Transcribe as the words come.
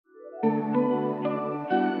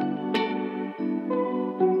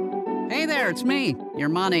there, it's me, your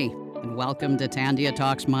money, and welcome to Tandia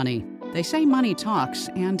Talks Money. They say money talks,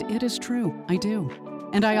 and it is true, I do.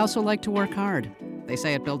 And I also like to work hard. They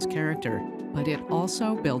say it builds character, but it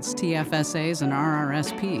also builds TFSAs and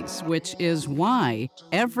RRSPs, which is why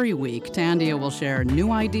every week Tandia will share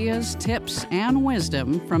new ideas, tips, and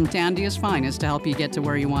wisdom from Tandia's finest to help you get to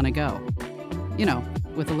where you want to go. You know,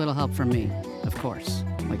 with a little help from me, of course.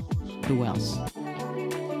 Like, who else?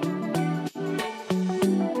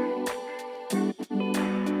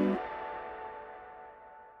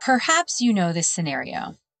 Perhaps you know this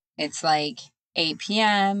scenario. It's like 8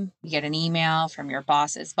 p.m., you get an email from your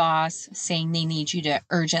boss's boss saying they need you to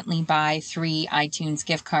urgently buy 3 iTunes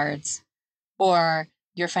gift cards, or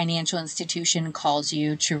your financial institution calls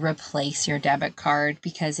you to replace your debit card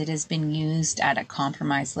because it has been used at a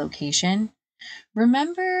compromised location.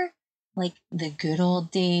 Remember, like the good old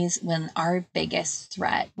days when our biggest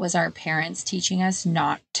threat was our parents teaching us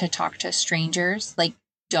not to talk to strangers, like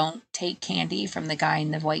don't take candy from the guy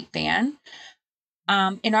in the white van.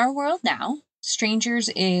 In our world now, strangers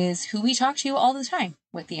is who we talk to all the time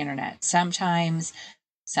with the internet. Sometimes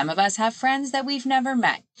some of us have friends that we've never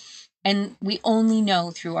met, and we only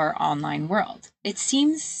know through our online world. It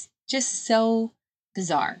seems just so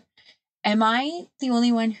bizarre. Am I the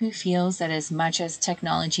only one who feels that as much as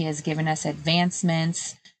technology has given us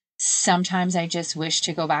advancements, sometimes I just wish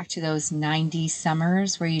to go back to those 90s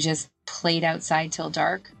summers where you just played outside till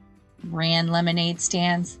dark, ran lemonade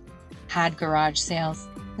stands, had garage sales,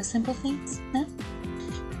 the simple things, no?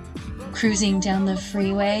 Cruising down the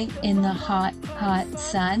freeway in the hot, hot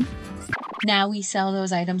sun. Now we sell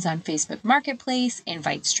those items on Facebook Marketplace,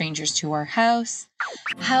 invite strangers to our house.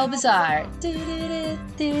 How bizarre.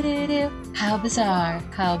 How bizarre.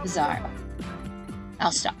 How bizarre.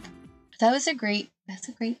 I'll stop. That's a great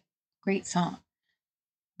song.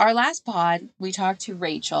 Our last pod, we talked to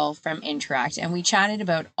Rachel from Interact and we chatted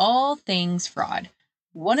about all things fraud.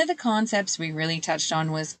 One of the concepts we really touched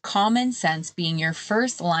on was common sense being your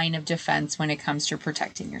first line of defense when it comes to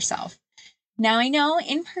protecting yourself. Now, I know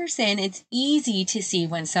in person, it's easy to see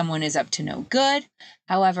when someone is up to no good.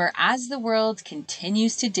 However, as the world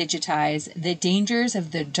continues to digitize, the dangers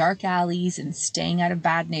of the dark alleys and staying out of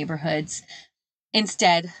bad neighborhoods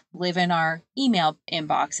instead live in our email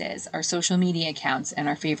inboxes, our social media accounts, and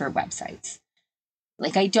our favorite websites.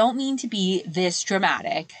 Like, I don't mean to be this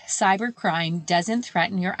dramatic. Cybercrime doesn't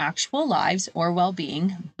threaten your actual lives or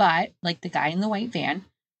well-being, but like the guy in the white van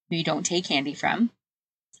who you don't take candy from,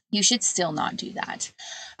 you should still not do that.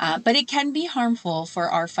 But it can be harmful for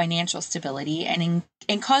our financial stability and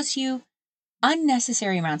cause you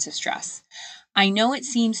unnecessary amounts of stress. I know it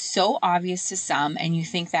seems so obvious to some, and you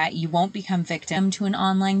think that you won't become victim to an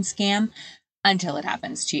online scam until it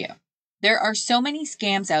happens to you. There are so many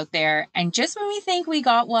scams out there, and just when we think we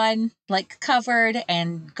got one like covered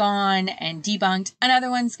and gone and debunked, another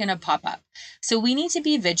one's going to pop up. So we need to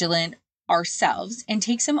be vigilant ourselves and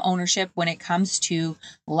take some ownership when it comes to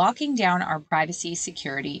locking down our privacy,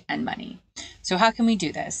 security, and money. So how can we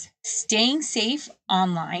do this? Staying safe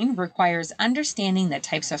online requires understanding the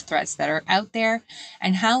types of threats that are out there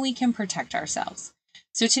and how we can protect ourselves.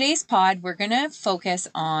 So today's pod, we're going to focus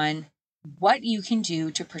on what you can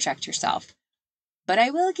do to protect yourself. But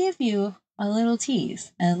I will give you a little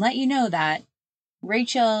tease and let you know that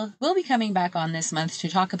Rachel will be coming back on this month to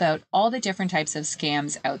talk about all the different types of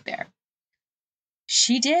scams out there.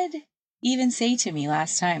 She did even say to me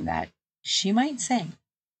last time that she might sing.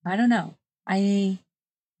 I don't know. I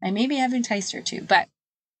maybe have enticed her to, but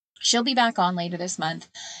she'll be back on later this month,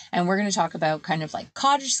 and we're going to talk about kind of like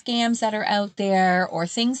cottage scams that are out there or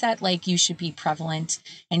things that like you should be prevalent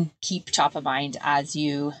and keep top of mind as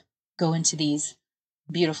you go into these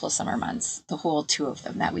beautiful summer months, the whole 2 of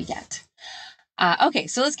them that we get. Okay,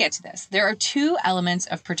 so let's get to this. There are 2 elements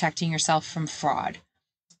of protecting yourself from fraud: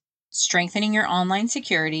 strengthening your online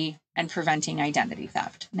security and preventing identity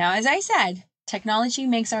theft. Now, as I said, technology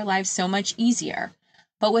makes our lives so much easier,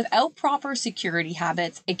 but without proper security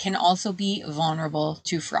habits, it can also be vulnerable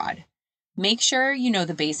to fraud. Make sure you know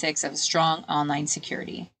the basics of strong online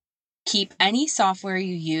security. Keep any software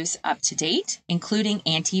you use up to date, including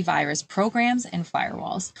antivirus programs and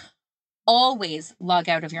firewalls. Always log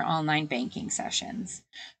out of your online banking sessions.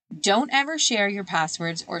 Don't ever share your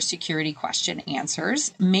passwords or security question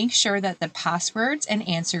answers. Make sure that the passwords and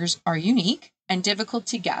answers are unique and difficult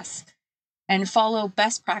to guess. And follow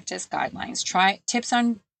best practice guidelines. Try tips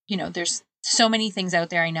on, there's so many things out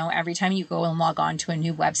there. I know every time you go and log on to a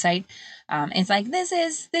new website, it's like, this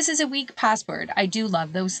is a weak password. I do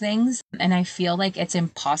love those things. And I feel like it's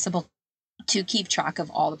impossible to keep track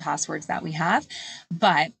of all the passwords that we have.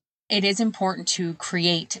 But it is important to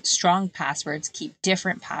create strong passwords, keep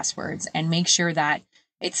different passwords, and make sure that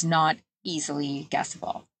it's not easily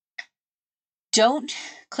guessable. Don't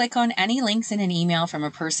click on any links in an email from a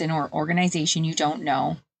person or organization you don't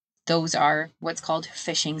know. Those are what's called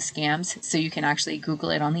phishing scams. So you can actually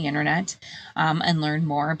Google it on the internet and learn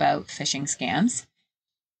more about phishing scams.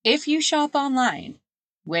 If you shop online,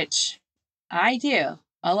 which I do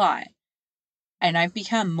a lot, and I've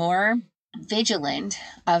become more vigilant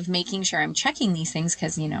of making sure I'm checking these things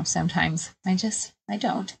because, sometimes I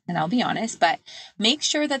don't, and I'll be honest, but make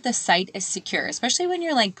sure that the site is secure, especially when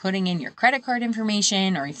you're like putting in your credit card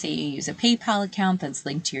information, or say you use a PayPal account that's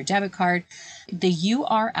linked to your debit card. The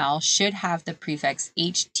URL should have the prefix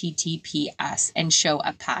HTTPS and show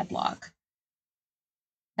a padlock.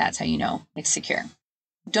 That's how you know it's secure.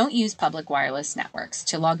 Don't use public wireless networks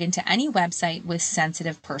to log into any website with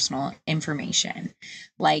sensitive personal information,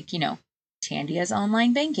 like, Tandia's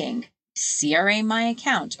online banking, CRA My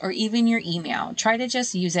Account, or even your email. Try to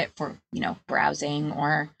just use it for, browsing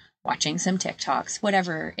or watching some TikToks,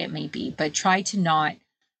 whatever it may be, but try to not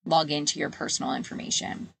log into your personal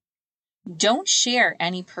information. Don't share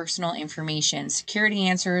any personal information, security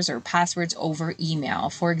answers, or passwords over email.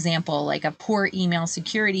 For example, like a poor email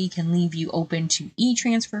security can leave you open to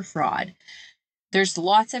e-transfer fraud. There's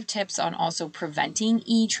lots of tips on also preventing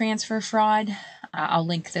e-transfer fraud. I'll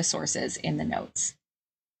link the sources in the notes.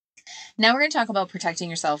 Now we're going to talk about protecting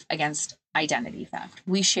yourself against identity theft.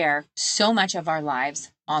 We share so much of our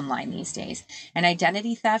lives online these days, and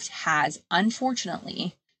identity theft has,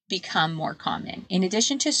 unfortunately, become more common. In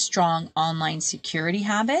addition to strong online security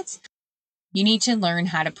habits, you need to learn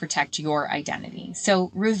how to protect your identity.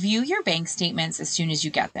 So review your bank statements as soon as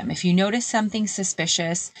you get them. If you notice something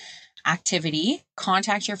suspicious activity,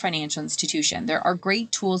 contact your financial institution. There are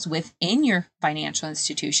great tools within your financial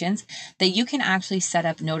institutions that you can actually set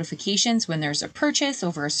up notifications when there's a purchase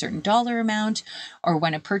over a certain dollar amount, or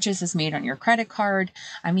when a purchase is made on your credit card.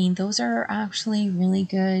 I mean, those are actually really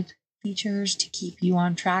good features to keep you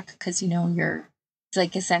on track, because it's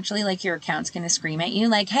like essentially like your account's going to scream at you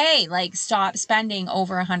like, hey, like stop spending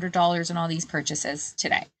over $100 on all these purchases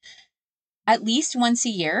today. At least once a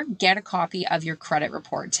year, get a copy of your credit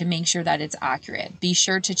report to make sure that it's accurate. Be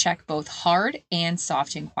sure to check both hard and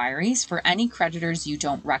soft inquiries for any creditors you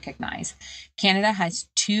don't recognize. Canada has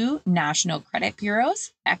 2 national credit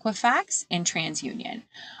bureaus, Equifax and TransUnion.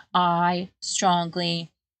 I strongly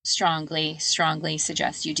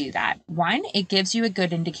suggest you do that. 1, it gives you a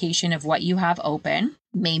good indication of what you have open.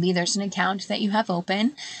 Maybe there's an account that you have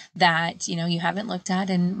open that, you haven't looked at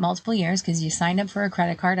in multiple years because you signed up for a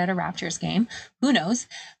credit card at a Raptors game. Who knows?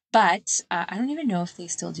 But I don't even know if they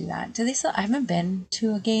still do that. Do they still? I haven't been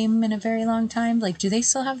to a game in a very long time. Like, do they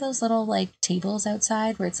still have those little tables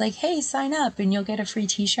outside where it's like, hey, sign up and you'll get a free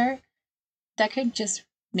t-shirt? That could just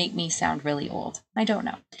make me sound really old. I don't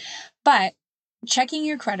know. But checking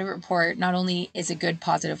your credit report not only is a good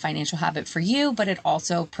positive financial habit for you, but it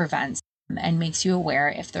also prevents and makes you aware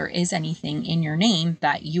if there is anything in your name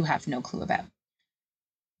that you have no clue about.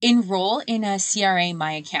 Enroll in a CRA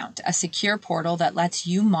My Account, a secure portal that lets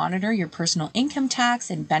you monitor your personal income tax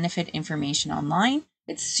and benefit information online.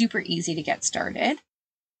 It's super easy to get started.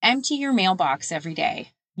 Empty your mailbox every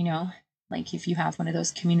day, like if you have one of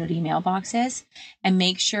those community mailboxes, and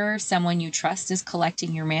make sure someone you trust is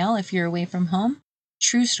collecting your mail if you're away from home.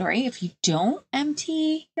 True story, if you don't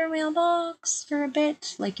empty your mailbox for a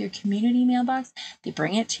bit, like your community mailbox, they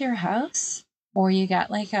bring it to your house, or you got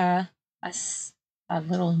like a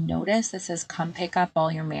little notice that says come pick up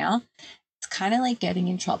all your mail. It's kind of like getting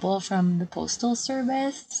in trouble from the postal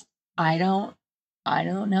service. I don't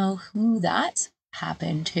know who that's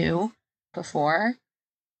happened to before. ...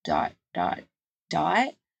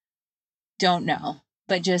 Don't know,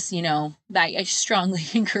 but just, I strongly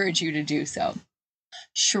encourage you to do so.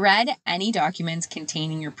 Shred any documents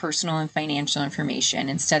containing your personal and financial information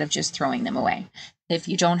instead of just throwing them away. If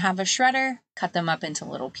you don't have a shredder, cut them up into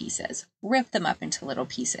little pieces. Rip them up into little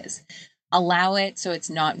pieces. Allow it so it's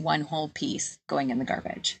not one whole piece going in the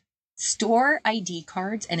garbage. Store ID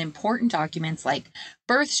cards and important documents like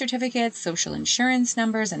birth certificates, social insurance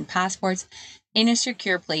numbers, and passports in a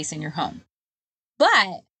secure place in your home.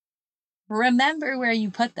 But remember where you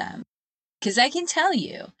put them, because I can tell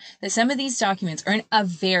you that some of these documents are in a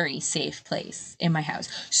very safe place in my house.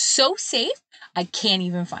 So safe, I can't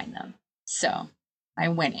even find them. So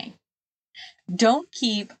I'm winning. Don't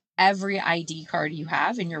keep every ID card you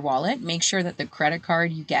have in your wallet. Make sure that the credit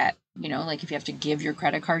card you get, like if you have to give your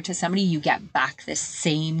credit card to somebody, you get back the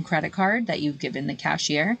same credit card that you've given the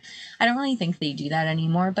cashier. I don't really think they do that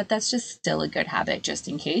anymore, but that's just still a good habit just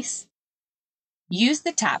in case. Use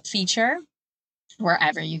the tap feature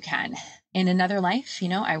wherever you can. In another life,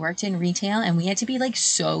 I worked in retail and we had to be like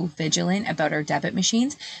so vigilant about our debit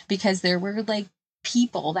machines because there were like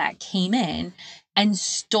people that came in and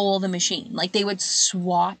stole the machine. Like they would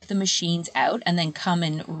swap the machines out and then come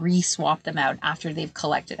and re-swap them out after they've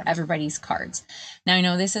collected everybody's cards. Now, I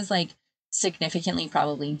know this is like significantly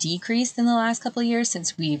probably decreased in the last couple of years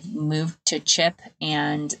since we've moved to chip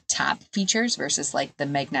and tap features versus like the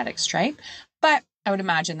magnetic stripe, but I would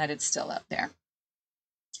imagine that it's still out there.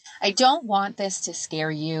 I don't want this to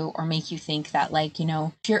scare you or make you think that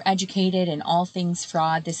if you're educated in all things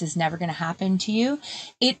fraud, this is never going to happen to you.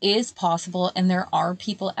 It is possible. And there are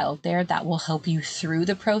people out there that will help you through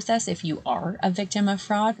the process if you are a victim of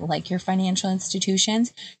fraud, like your financial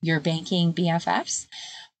institutions, your banking BFFs.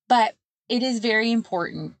 But it is very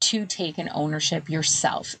important to take an ownership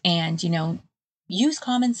yourself and, use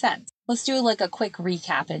common sense. Let's do like a quick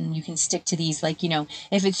recap and you can stick to these.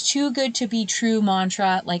 If it's too good to be true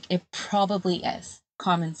mantra, it probably is.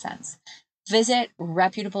 Common sense. Visit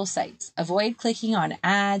reputable sites. Avoid clicking on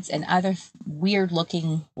ads and other weird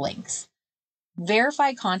looking links.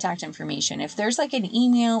 Verify contact information. If there's like an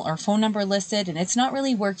email or phone number listed and it's not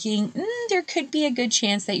really working, there could be a good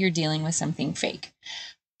chance that you're dealing with something fake.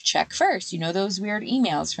 Check first. Those weird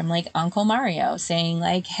emails from like Uncle Mario saying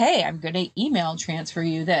hey, I'm going to email transfer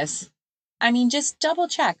you this. Just double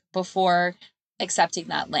check before accepting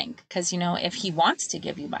that link. Because, if he wants to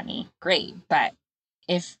give you money, great. But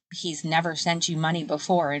if he's never sent you money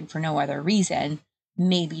before and for no other reason,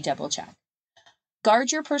 maybe double check.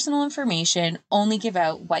 Guard your personal information. Only give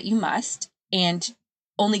out what you must and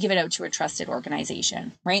only give it out to a trusted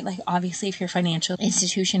organization, right? Obviously, if your financial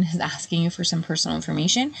institution is asking you for some personal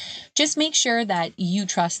information, just make sure that you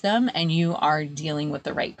trust them and you are dealing with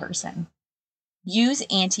the right person. Use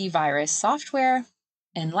antivirus software.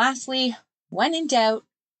 And lastly, when in doubt,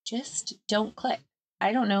 just don't click.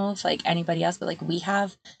 I don't know if anybody else, but we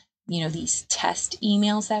have, these test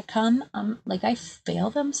emails that come. I fail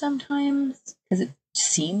them sometimes because it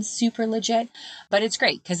seems super legit, but it's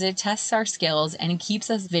great because it tests our skills and it keeps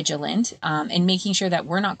us vigilant in making sure that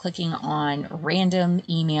we're not clicking on random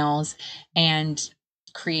emails and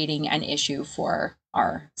creating an issue for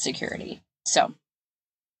our security. So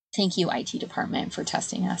thank you, IT department, for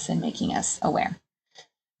testing us and making us aware.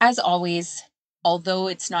 As always, although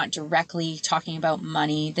it's not directly talking about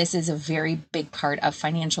money, this is a very big part of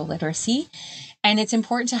financial literacy. And it's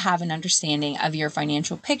important to have an understanding of your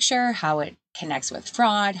financial picture, how it connects with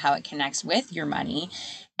fraud, how it connects with your money.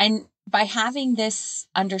 And by having this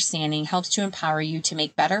understanding helps to empower you to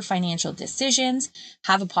make better financial decisions,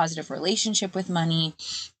 have a positive relationship with money,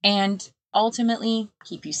 and ultimately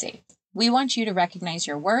keep you safe. We want you to recognize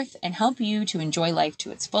your worth and help you to enjoy life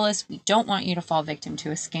to its fullest. We don't want you to fall victim to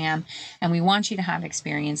a scam, and we want you to have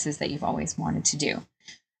experiences that you've always wanted to do.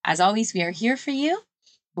 As always, we are here for you.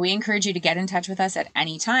 We encourage you to get in touch with us at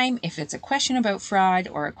any time if it's a question about fraud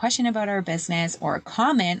or a question about our business or a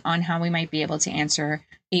comment on how we might be able to answer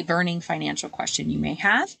a burning financial question you may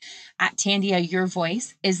have. At Tandia, your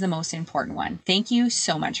voice is the most important one. Thank you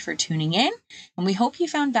so much for tuning in, and we hope you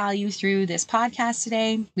found value through this podcast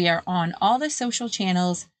today. We are on all the social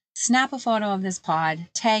channels. Snap a photo of this pod,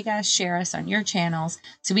 tag us, share us on your channels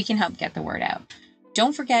so we can help get the word out.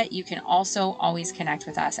 Don't forget, you can also always connect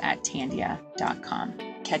with us at tandia.com.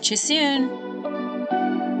 Catch you soon.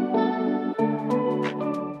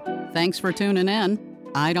 Thanks for tuning in.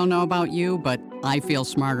 I don't know about you, but I feel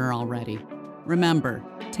smarter already. Remember,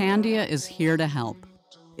 Tandia is here to help.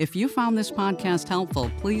 If you found this podcast helpful,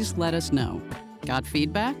 please let us know. Got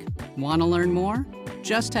feedback? Want to learn more?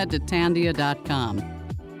 Just head to tandia.com.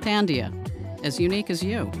 Tandia, as unique as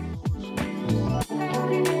you.